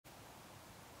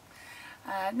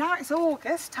Now it's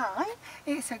August time,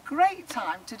 it's a great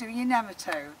time to do your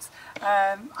nematodes.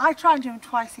 I try and do them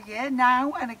twice a year,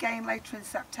 now and again later in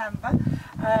September.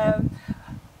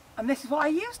 And this is what I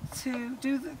use to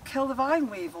kill the vine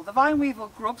weevil. The vine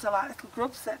weevil grubs are like little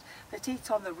grubs that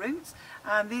eat on the roots,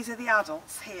 and these are the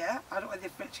adults here. I don't know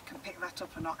if Richard can pick that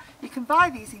up or not. You can buy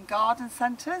these in garden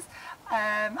centres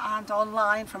and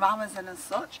online from Amazon and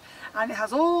such, and it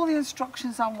has all the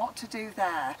instructions on what to do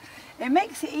there. It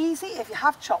makes it easy if you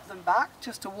have chopped them back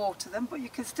just to water them, but you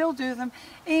can still do them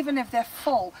even if they're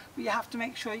full, but you have to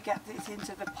make sure you get this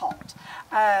into the pot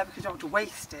because you don't want to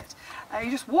waste it. You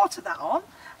just water that on,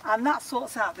 and that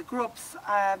sorts out the grubs.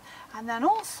 And then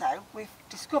also we've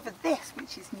discovered this,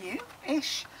 which is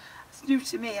new-ish. It's new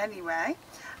to me anyway,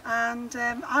 and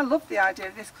I love the idea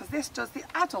of this because this does the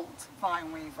adult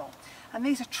vine weevil, and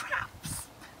these are traps.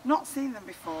 Not seen them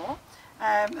before,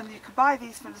 and you can buy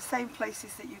these from the same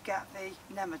places that you get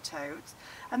the nematodes.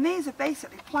 And these are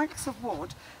basically planks of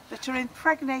wood that are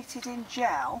impregnated in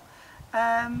gel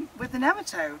with the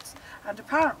nematodes. And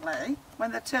apparently,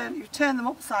 when you turn them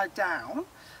upside down,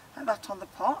 like that on the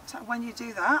pot, and when you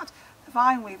do that, the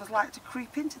vine weevils like to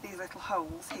creep into these little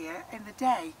holes here in the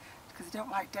day because they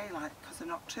don't like daylight because they're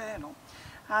nocturnal,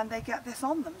 and they get this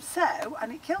on them,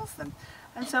 and it kills them.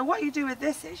 And so what you do with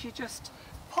this is you just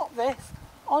pop this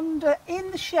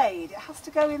in the shade. It has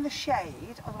to go in the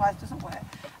shade, otherwise it doesn't work,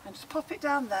 and just pop it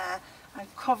down there and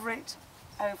cover it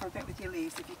over a bit with your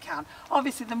leaves if you can.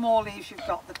 Obviously the more leaves you've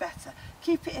got the better.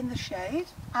 Keep it in the shade,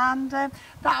 and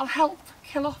that'll help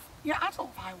kill off your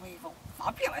adult vine weevil.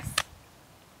 Fabulous!